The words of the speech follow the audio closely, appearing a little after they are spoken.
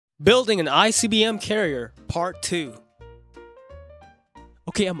Building an ICBM carrier, part 2.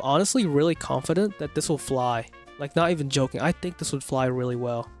 Okay, I'm honestly really confident that this will fly. Like, not even joking, I think this would fly really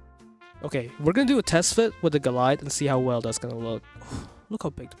well. Okay, we're gonna do a test fit with the Goliath and see how well that's gonna look. Look how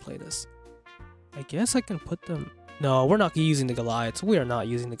big the plane is. I guess I can put them... No, we're not using the Goliaths. We are not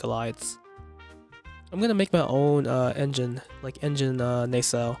using the Goliaths. I'm gonna make my own engine, like engine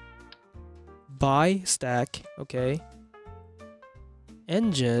nacelle. Buy stack, okay.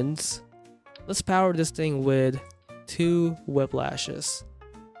 Engines. Let's power this thing with 2 whiplashes.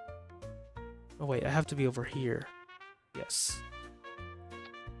 Oh wait, I have to be over here. Yes.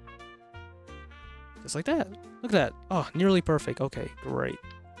 Just like that. Look at that. Oh, nearly perfect. Okay, great.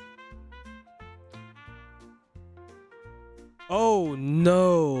 Oh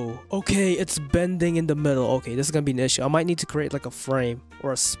no. Okay, it's bending in the middle. Okay, this is gonna be an issue. I might need to create like a frame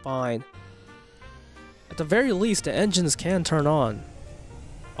or a spine. At the very least, the engines can turn on.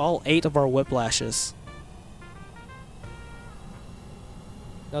 All 8 of our whiplashes.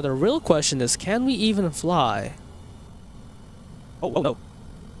 Now the real question is, can we even fly? Oh no.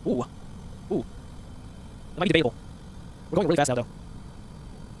 Ooh. Ooh. That might be debatable. We're going really fast now though.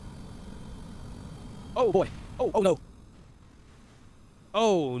 Oh boy. Oh no.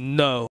 Oh no.